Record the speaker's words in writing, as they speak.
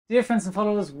Dear friends and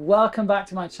followers, welcome back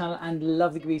to my channel and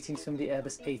lovely greetings from the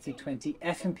Airbus A320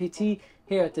 FMPT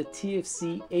here at the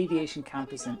TFC Aviation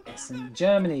Campus in Essen,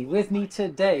 Germany. With me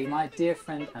today, my dear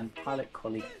friend and pilot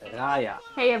colleague, Raya.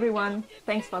 Hey everyone,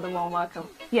 thanks for the warm welcome.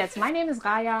 Yes, my name is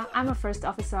Raya, I'm a first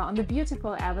officer on the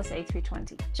beautiful Airbus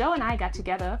A320. Joe and I got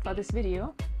together for this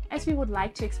video as we would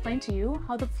like to explain to you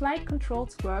how the flight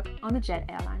controls work on a jet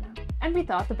airliner. And we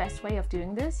thought the best way of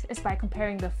doing this is by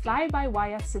comparing the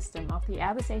fly-by-wire system of the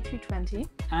Airbus A320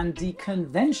 and the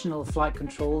conventional flight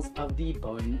controls of the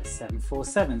Boeing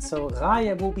 747. So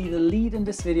Raya will be the lead in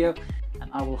this video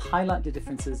and I will highlight the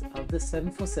differences of the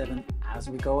 747 as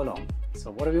we go along.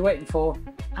 So what are we waiting for?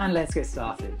 And let's get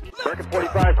started. American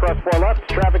 45, cross 4 left.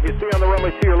 Traffic you see on the runway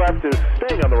to your left is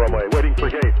staying on the runway, waiting for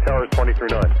gate. Towers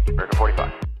 2039. American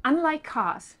 45. Unlike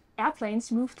cars,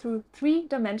 airplanes move through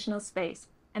three-dimensional space,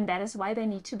 and that is why they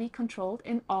need to be controlled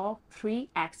in all three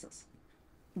axes.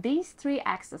 These three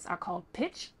axes are called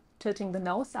pitch, tilting the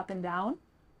nose up and down,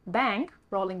 bank,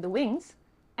 rolling the wings,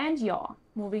 and yaw,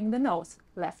 moving the nose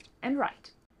left and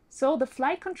right. So the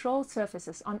flight control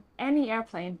surfaces on any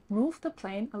airplane move the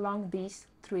plane along these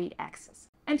three axes.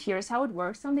 And here's how it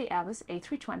works on the Airbus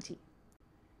A320.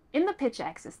 In the pitch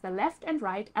axis, the left and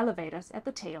right elevators at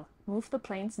the tail move the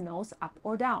plane's nose up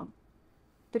or down.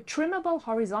 The trimmable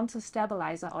horizontal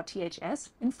stabilizer, or THS,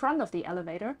 in front of the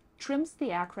elevator trims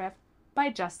the aircraft by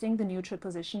adjusting the neutral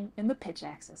position in the pitch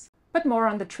axis. But more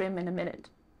on the trim in a minute.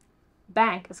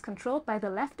 Bank is controlled by the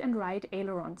left and right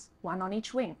ailerons, one on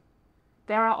each wing.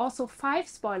 There are also 5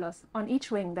 spoilers on each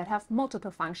wing that have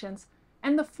multiple functions,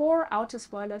 and the 4 outer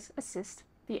spoilers assist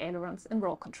the ailerons in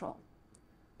roll control.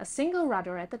 A single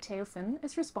rudder at the tail fin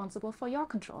is responsible for yaw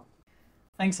control.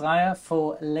 Thanks Raya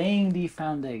for laying the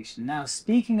foundation. Now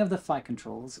speaking of the flight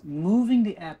controls, moving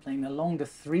the airplane along the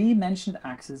 3 mentioned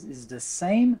axes is the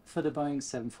same for the Boeing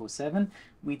 747.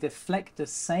 We deflect the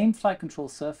same flight control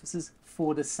surfaces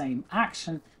for the same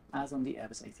action as on the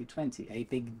Airbus A320. A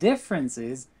big difference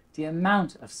is the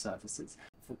amount of surfaces.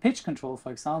 For pitch control,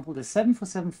 for example, the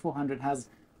 747-400 has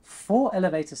 4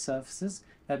 elevator surfaces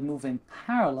that move in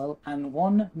parallel and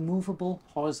 1 movable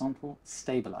horizontal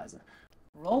stabilizer.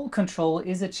 Roll control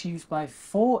is achieved by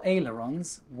 4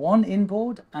 ailerons, 1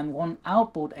 inboard and 1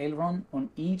 outboard aileron on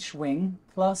each wing,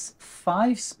 plus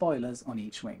 5 spoilers on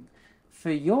each wing.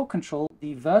 For yaw control,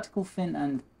 the vertical fin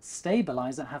and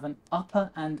stabilizer have an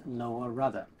upper and lower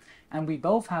rudder. And we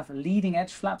both have leading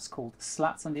edge flaps called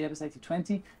slats on the Airbus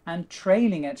A320 and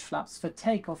trailing edge flaps for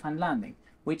takeoff and landing,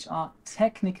 which are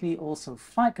technically also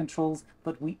flight controls,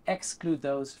 but we exclude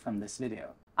those from this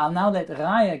video. I'll now let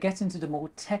Raya get into the more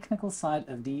technical side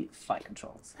of the flight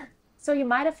controls. So you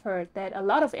might have heard that a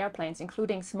lot of airplanes,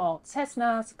 including small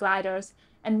Cessnas, gliders,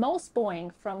 and most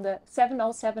Boeing from the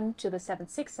 707 to the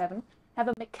 767, have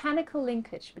a mechanical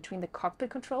linkage between the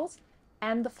cockpit controls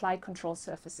and the flight control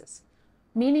surfaces,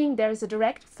 meaning there is a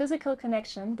direct physical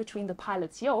connection between the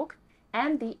pilot's yoke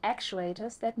and the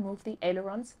actuators that move the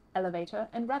ailerons, elevator,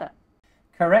 and rudder.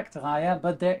 Correct, Raya,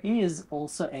 but there is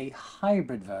also a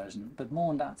hybrid version, but more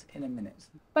on that in a minute.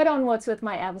 But onwards with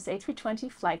my Airbus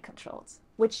A320 flight controls,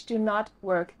 which do not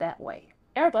work that way.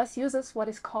 Airbus uses what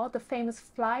is called the famous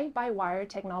fly-by-wire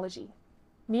technology,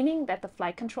 meaning that the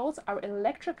flight controls are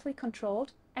electrically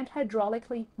controlled and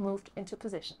hydraulically moved into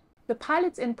position. The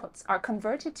pilot's inputs are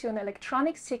converted to an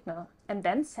electronic signal and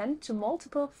then sent to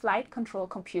multiple flight control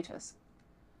computers.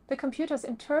 The computers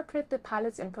interpret the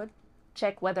pilot's input,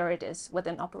 check whether it is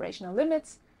within operational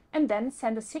limits, and then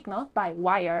send a signal by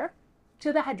wire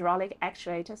to the hydraulic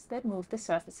actuators that move the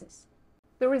surfaces.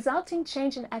 The resulting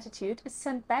change in attitude is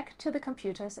sent back to the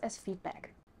computers as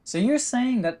feedback. So you're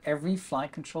saying that every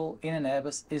flight control in an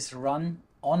Airbus is run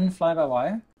on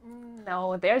fly-by-wire?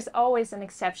 No, there's always an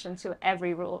exception to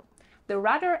every rule. The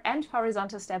rudder and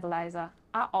horizontal stabilizer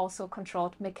are also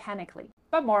controlled mechanically,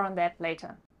 but more on that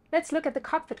later. Let's look at the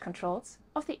cockpit controls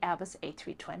of the Airbus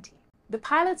A320. The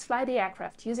pilots fly the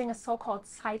aircraft using a so-called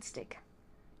side stick.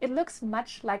 It looks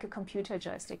much like a computer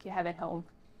joystick you have at home,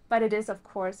 but it is of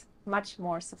course much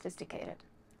more sophisticated.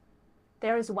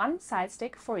 There is one side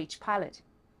stick for each pilot.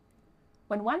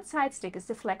 When one side stick is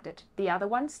deflected, the other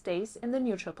one stays in the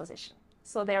neutral position,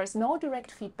 so there is no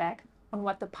direct feedback on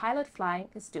what the pilot flying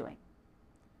is doing.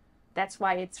 That's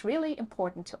why it's really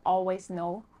important to always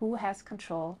know who has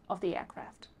control of the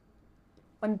aircraft.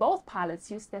 When both pilots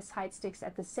use their side sticks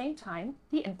at the same time,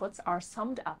 the inputs are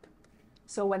summed up.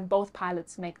 So when both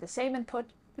pilots make the same input,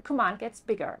 the command gets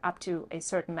bigger up to a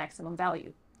certain maximum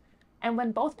value. And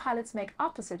when both pilots make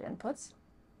opposite inputs,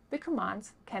 the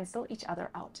commands cancel each other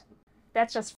out.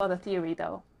 That's just for the theory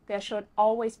though. There should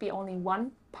always be only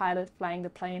one pilot flying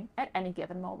the plane at any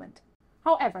given moment.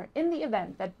 However, in the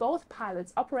event that both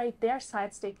pilots operate their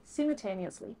side stick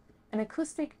simultaneously, an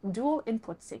acoustic dual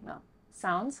input signal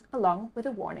sounds along with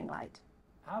a warning light.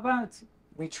 How about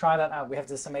we try that out? We have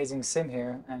this amazing sim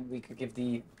here, and we could give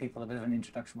the people a bit of an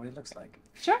introduction what it looks like.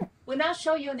 Sure. We'll now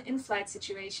show you an in-flight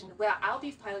situation where I'll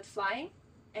be pilot flying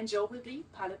and Joe will be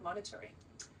pilot monitoring.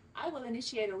 I will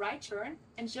initiate a right turn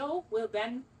and Joe will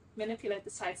then manipulate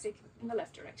the side stick in the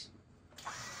left direction.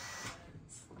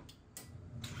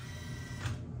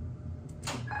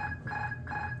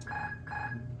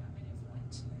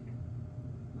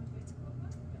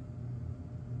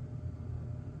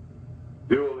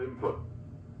 Dual input.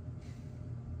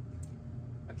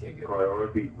 Okay, good.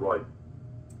 Priority right.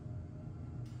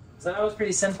 So that was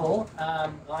pretty simple.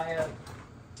 I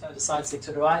turned the side stick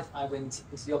to the right, I went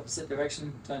into the opposite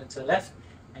direction, turned it to the left,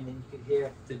 and then you could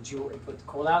hear the dual input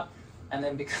call out. And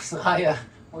then because I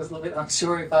was a little bit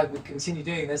unsure if I would continue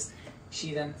doing this,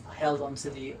 she then held onto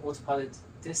the autopilot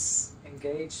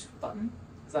disengage button.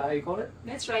 Is that how you call it?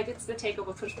 That's right, it's the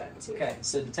takeover push button too. Okay,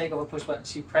 so the takeover push button,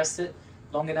 she pressed it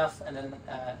long enough and then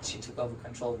she took over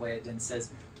control where it then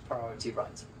says priority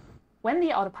right. When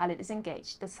the autopilot is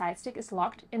engaged, the side stick is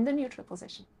locked in the neutral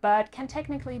position, but can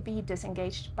technically be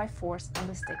disengaged by force on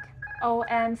the stick. Oh,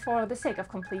 and for the sake of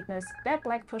completeness, that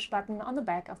black push button on the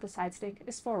back of the side stick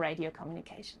is for radio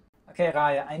communication. Okay,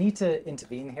 Raya, I need to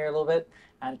intervene here a little bit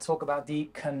and talk about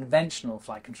the conventional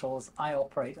flight controls I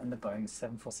operate on the Boeing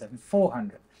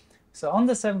 747-400. So on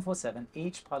the 747,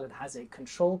 each pilot has a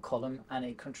control column and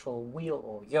a control wheel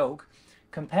or yoke.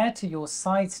 Compared to your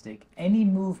side stick, any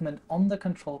movement on the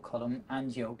control column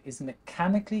and yoke is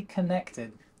mechanically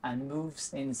connected and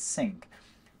moves in sync.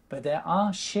 But there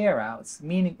are shear outs,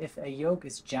 meaning if a yoke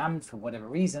is jammed for whatever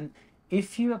reason,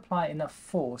 if you apply enough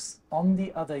force on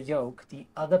the other yoke, the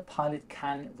other pilot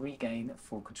can regain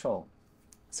full control.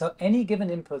 So any given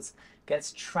inputs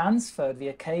gets transferred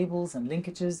via cables and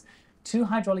linkages to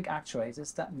hydraulic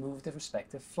actuators that move the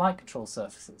respective flight control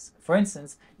surfaces. For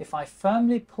instance, if I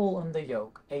firmly pull on the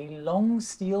yoke, a long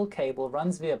steel cable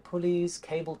runs via pulleys,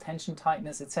 cable tension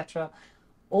tightness, etc.,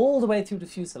 all the way through the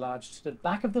fuselage to the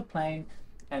back of the plane,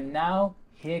 and now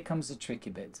here comes the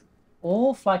tricky bit.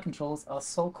 All flight controls are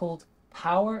so-called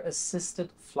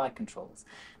power-assisted flight controls.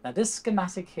 Now this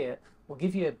schematic here will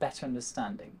give you a better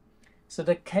understanding. So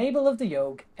the cable of the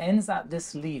yoke ends at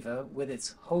this lever with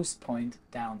its host point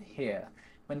down here.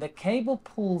 When the cable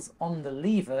pulls on the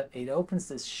lever, it opens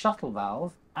this shuttle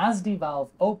valve. As the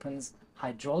valve opens,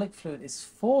 hydraulic fluid is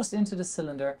forced into the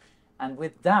cylinder, and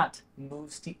with that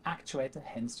moves the actuator,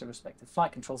 hence the respective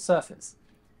flight control surface.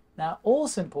 Now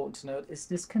also important to note is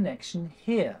this connection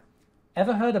here.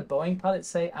 Ever heard a Boeing pilot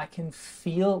say, "I can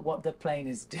feel what the plane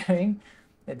is doing"?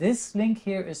 This link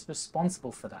here is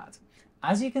responsible for that.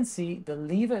 As you can see, the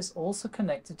lever is also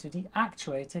connected to the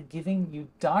actuator, giving you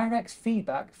direct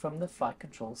feedback from the flight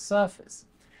control surface.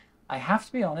 I have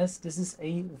to be honest, this is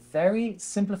a very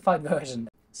simplified version.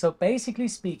 So basically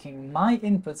speaking, my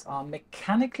inputs are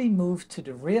mechanically moved to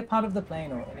the rear part of the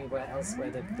plane or anywhere else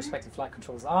where the respective flight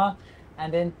controls are,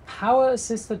 and then power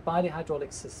assisted by the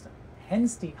hydraulic system.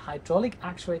 Hence, the hydraulic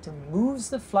actuator moves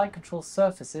the flight control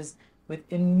surfaces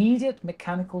with immediate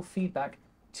mechanical feedback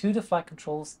to the flight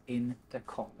controls in the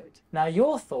cockpit. Now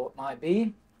your thought might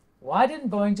be, why didn't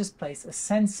Boeing just place a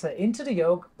sensor into the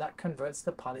yoke that converts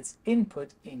the pilot's input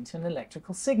into an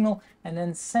electrical signal and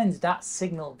then sends that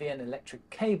signal via an electric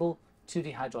cable to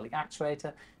the hydraulic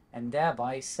actuator and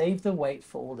thereby save the weight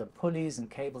for all the pulleys and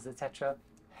cables, etc.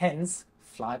 Hence,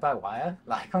 fly-by-wire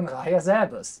like on Raya's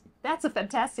Airbus. That's a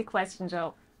fantastic question,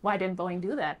 Joe. Why didn't Boeing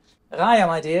do that? Raya,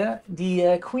 my dear,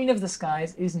 the Queen of the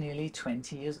Skies is nearly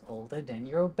 20 years older than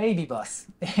your baby bus.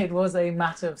 It was a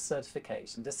matter of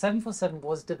certification. The 747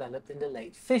 was developed in the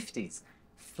late 50s.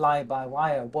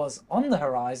 Fly-by-wire was on the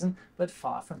horizon, but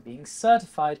far from being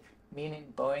certified,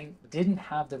 meaning Boeing didn't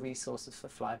have the resources for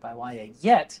fly-by-wire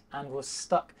yet and was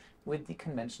stuck with the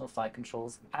conventional flight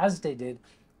controls as they did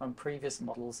on previous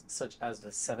models such as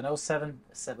the 707,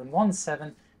 the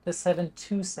 717, the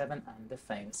 727 and the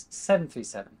famous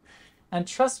 737. And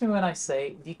trust me when I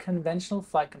say the conventional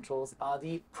flight controls are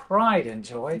the pride and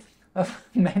joy of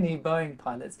many Boeing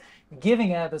pilots, giving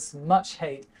Airbus much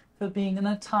hate for being an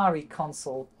Atari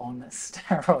console on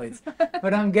steroids.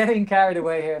 But I'm getting carried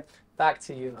away here. Back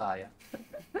to you, Raya.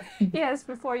 Yes,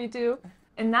 before you do,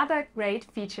 another great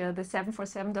feature the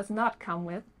 747 does not come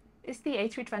with is the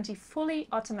A320 fully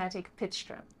automatic pitch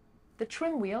trim. The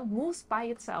trim wheel moves by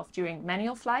itself during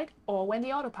manual flight or when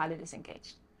the autopilot is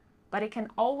engaged, but it can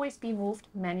always be moved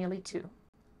manually too.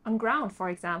 On ground,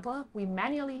 for example, we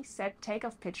manually set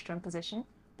takeoff pitch trim position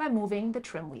by moving the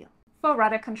trim wheel. For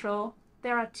rudder control,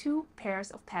 there are two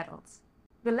pairs of pedals.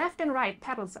 The left and right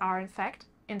pedals are, in fact,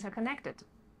 interconnected.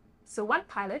 So one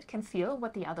pilot can feel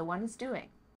what the other one is doing.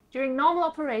 During normal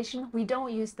operation, we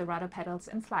don't use the rudder pedals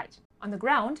in flight. On the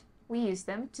ground, we use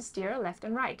them to steer left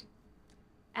and right.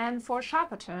 And for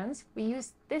sharper turns, we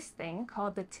use this thing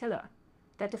called the tiller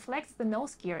that deflects the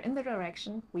nose gear in the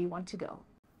direction we want to go.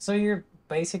 So you're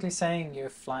basically saying you're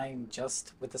flying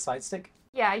just with the side stick?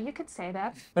 Yeah, you could say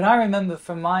that. But I remember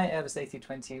from my Airbus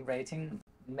A320 rating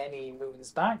many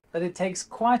moons back that it takes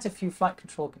quite a few flight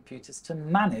control computers to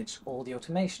manage all the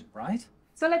automation, right?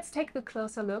 So let's take a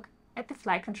closer look at the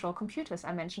flight control computers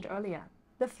I mentioned earlier.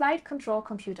 The flight control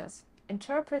computers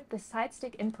interpret the side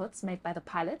stick inputs made by the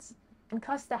pilots and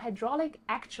cause the hydraulic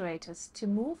actuators to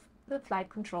move the flight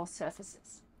control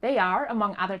surfaces. They are,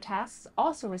 among other tasks,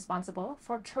 also responsible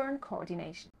for turn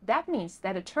coordination. That means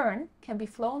that a turn can be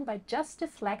flown by just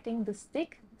deflecting the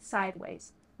stick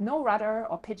sideways. No rudder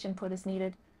or pitch input is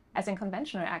needed, as in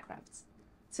conventional aircrafts.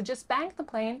 So just bank the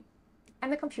plane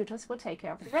and the computers will take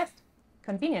care of the rest.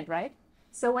 Convenient, right?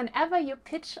 So whenever you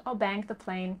pitch or bank the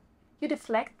plane, you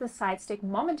deflect the side stick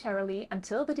momentarily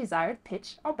until the desired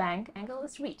pitch or bank angle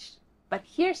is reached. But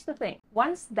here's the thing,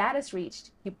 once that is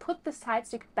reached, you put the side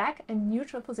stick back in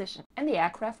neutral position and the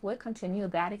aircraft will continue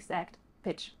that exact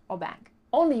pitch or bank.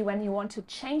 Only when you want to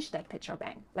change that pitch or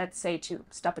bank, let's say to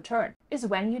stop a turn, is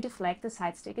when you deflect the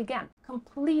side stick again.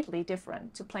 Completely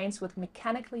different to planes with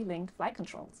mechanically linked flight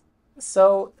controls.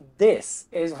 So this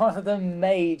is one of the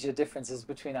major differences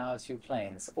between our two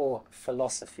planes, or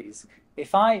philosophies.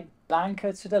 If I bank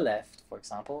her to the left, for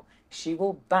example, she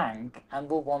will bank and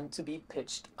will want to be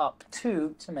pitched up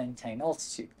to maintain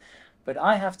altitude. But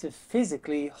I have to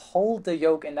physically hold the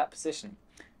yoke in that position.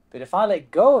 But if I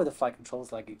let go of the flight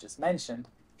controls like you just mentioned,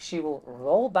 she will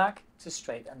roll back to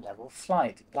straight and level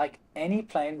flight, like any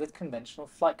plane with conventional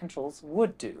flight controls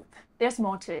would do. There's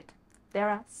more to it. There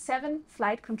are 7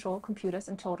 flight control computers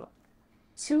in total.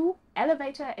 2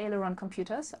 elevator aileron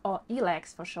computers, or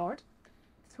ELACs for short,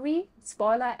 3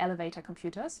 spoiler elevator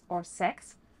computers, or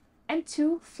SECs, and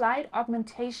 2 flight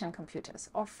augmentation computers,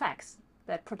 or FACs,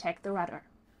 that protect the rudder.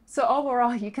 So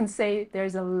overall, you can say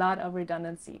there's a lot of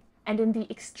redundancy. And in the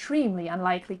extremely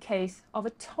unlikely case of a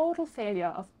total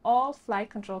failure of all flight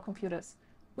control computers,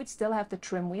 we'd still have the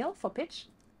trim wheel for pitch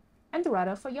and the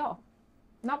rudder for yaw.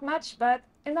 Not much, but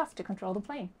enough to control the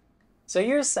plane. So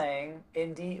you're saying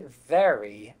in the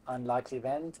very unlikely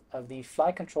event of the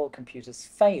flight control computers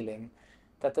failing,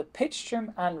 that the pitch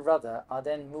trim and rudder are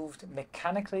then moved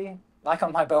mechanically, like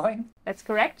on my Boeing? That's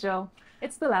correct, Joe.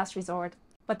 It's the last resort.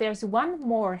 But there's one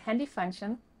more handy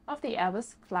function of the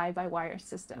Airbus Fly-by-Wire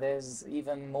system. There's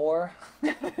even more?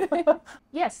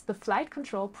 Yes, the flight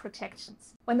control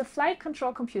protections. When the flight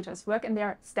control computers work in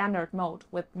their standard mode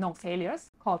with no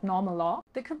failures, called normal law,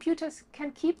 the computers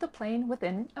can keep the plane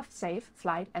within a safe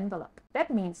flight envelope.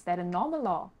 That means that in normal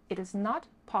law, it is not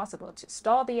possible to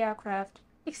stall the aircraft,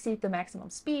 exceed the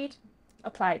maximum speed,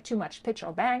 apply too much pitch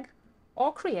or bank,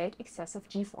 or create excessive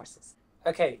g-forces.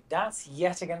 Okay, that's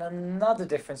yet again another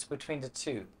difference between the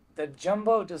two. The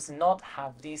Jumbo does not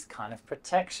have these kind of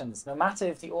protections, no matter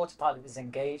if the autopilot is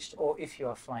engaged or if you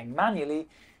are flying manually.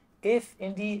 If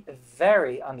in the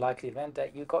very unlikely event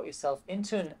that you got yourself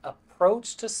into an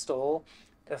approach to stall,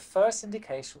 the first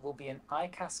indication will be an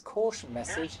ICAS caution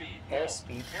message,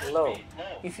 airspeed low.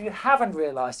 If you haven't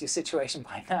realized your situation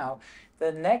by now,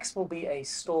 the next will be a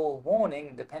stall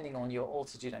warning depending on your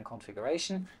altitude and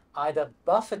configuration, either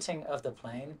buffeting of the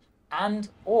plane and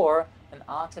or an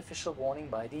artificial warning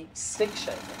by the stick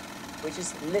shaker, which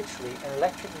is literally an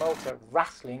electric motor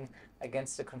rattling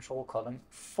against the control column,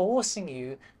 forcing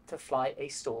you to fly a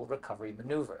stall recovery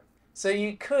maneuver. So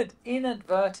you could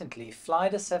inadvertently fly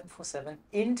the 747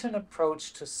 into an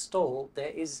approach to stall. There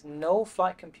is no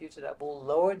flight computer that will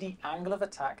lower the angle of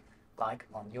attack like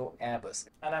on your Airbus.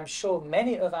 And I'm sure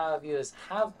many of our viewers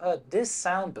have heard this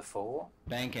sound before.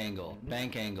 Bank angle,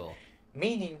 bank angle.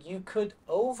 Meaning you could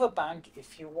overbank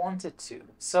if you wanted to.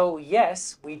 So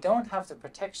yes, we don't have the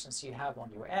protections you have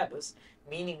on your Airbus,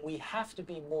 meaning we have to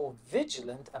be more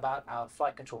vigilant about our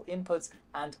flight control inputs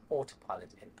and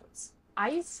autopilot inputs. Are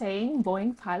you saying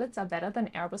Boeing pilots are better than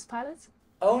Airbus pilots?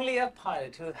 Only a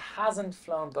pilot who hasn't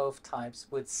flown both types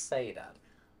would say that.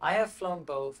 I have flown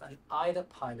both and either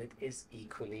pilot is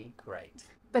equally great.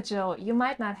 But Joe, you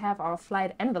might not have our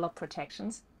flight envelope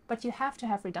protections, but you have to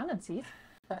have redundancies.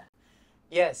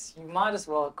 Yes, you might as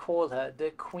well call her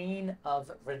the queen of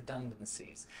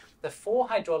redundancies. The 4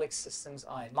 hydraulic systems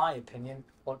are, in my opinion,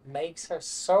 what makes her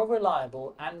so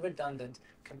reliable and redundant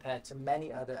compared to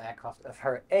many other aircraft of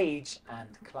her age and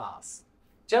class.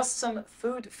 Just some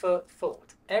food for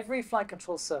thought. Every flight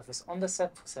control surface on the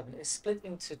 747 is split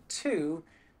into two,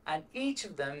 and each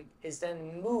of them is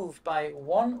then moved by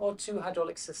one or two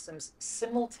hydraulic systems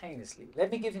simultaneously.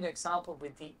 Let me give you an example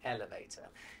with the elevator.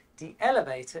 The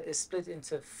elevator is split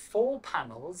into 4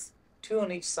 panels, 2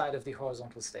 on each side of the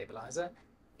horizontal stabilizer.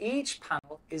 Each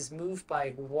panel is moved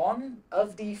by one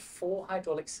of the 4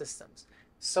 hydraulic systems.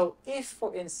 So if,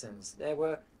 for instance, there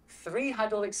were 3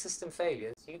 hydraulic system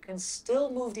failures, you can still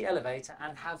move the elevator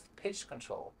and have pitch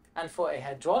control. And for a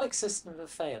hydraulic system to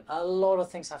fail, a lot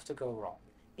of things have to go wrong.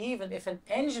 Even if an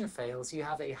engine fails, you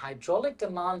have a hydraulic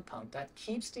demand pump that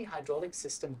keeps the hydraulic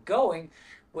system going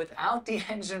without the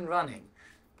engine running.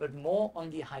 But more on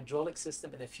the hydraulic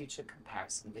system in a future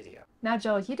comparison video. Now,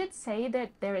 Joe, you did say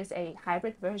that there is a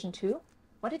hybrid version too.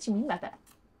 What did you mean by that?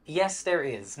 Yes, there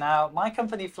is. Now, my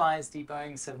company flies the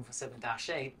Boeing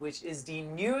 747-8, which is the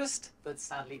newest, but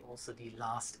sadly also the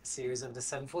last series of the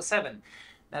 747.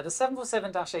 Now, the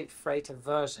 747-8 freighter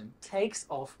version takes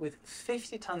off with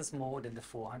 50 tons more than the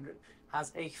 400,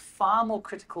 has a far more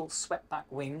critical swept-back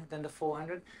wing than the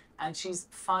 400, and she's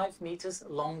 5 meters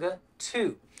longer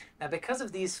too. Now, because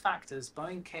of these factors,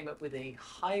 Boeing came up with a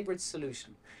hybrid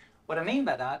solution. What I mean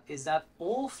by that is that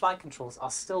all flight controls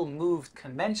are still moved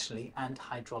conventionally and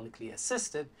hydraulically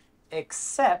assisted,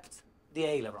 except the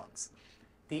ailerons.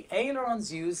 The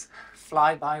ailerons use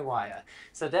fly-by-wire.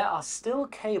 So there are still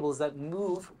cables that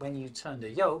move when you turn the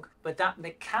yoke, but that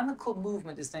mechanical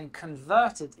movement is then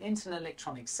converted into an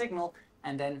electronic signal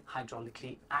and then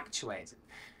hydraulically actuated.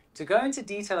 To go into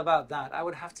detail about that, I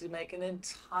would have to make an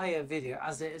entire video,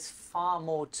 as there is far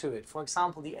more to it. For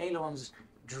example, the ailerons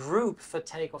droop for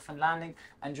takeoff and landing,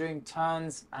 and during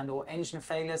turns and or engine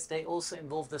failures, they also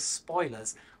involve the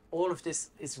spoilers. All of this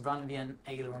is run via an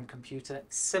aileron computer,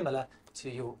 similar to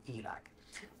your ELAC.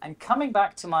 And coming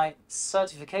back to my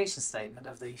certification statement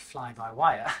of the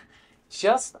fly-by-wire,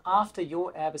 just after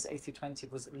your Airbus A320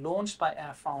 was launched by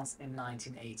Air France in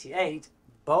 1988,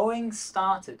 Boeing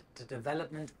started the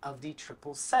development of the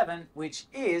 777, which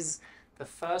is the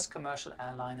first commercial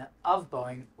airliner of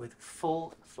Boeing with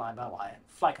full fly-by-wire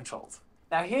flight controls.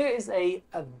 Now here is a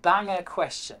banger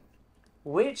question.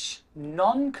 Which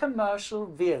non-commercial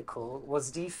vehicle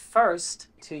was the first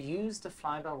to use the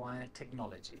fly-by-wire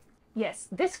technology? Yes,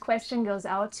 this question goes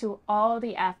out to all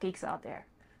the app geeks out there.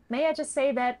 May I just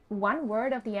say that one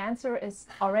word of the answer is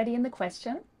already in the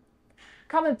question?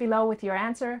 Comment below with your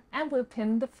answer and we'll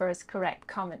pin the first correct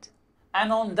comment.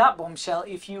 And on that bombshell,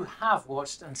 if you have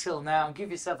watched until now,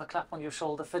 give yourself a clap on your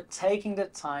shoulder for taking the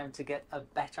time to get a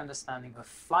better understanding of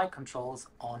flight controls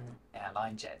on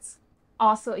airline jets.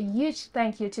 Also, a huge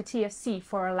thank you to TFC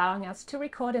for allowing us to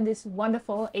record in this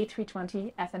wonderful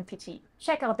A320 FNPT.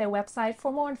 Check out their website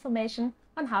for more information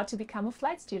on how to become a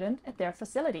flight student at their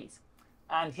facilities.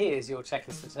 And here's your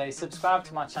checklist for today. Subscribe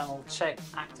to my channel, check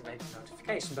activate the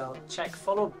notification bell, check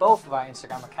follow both of our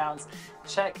Instagram accounts,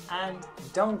 check and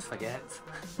don't forget.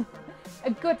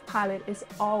 A good pilot is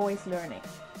always learning.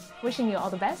 Wishing you all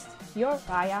the best, your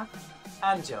Raya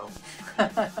And Joe.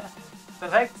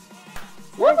 Perfect.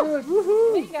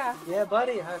 Woohoo! Yeah,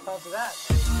 buddy, high five for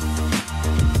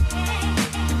that.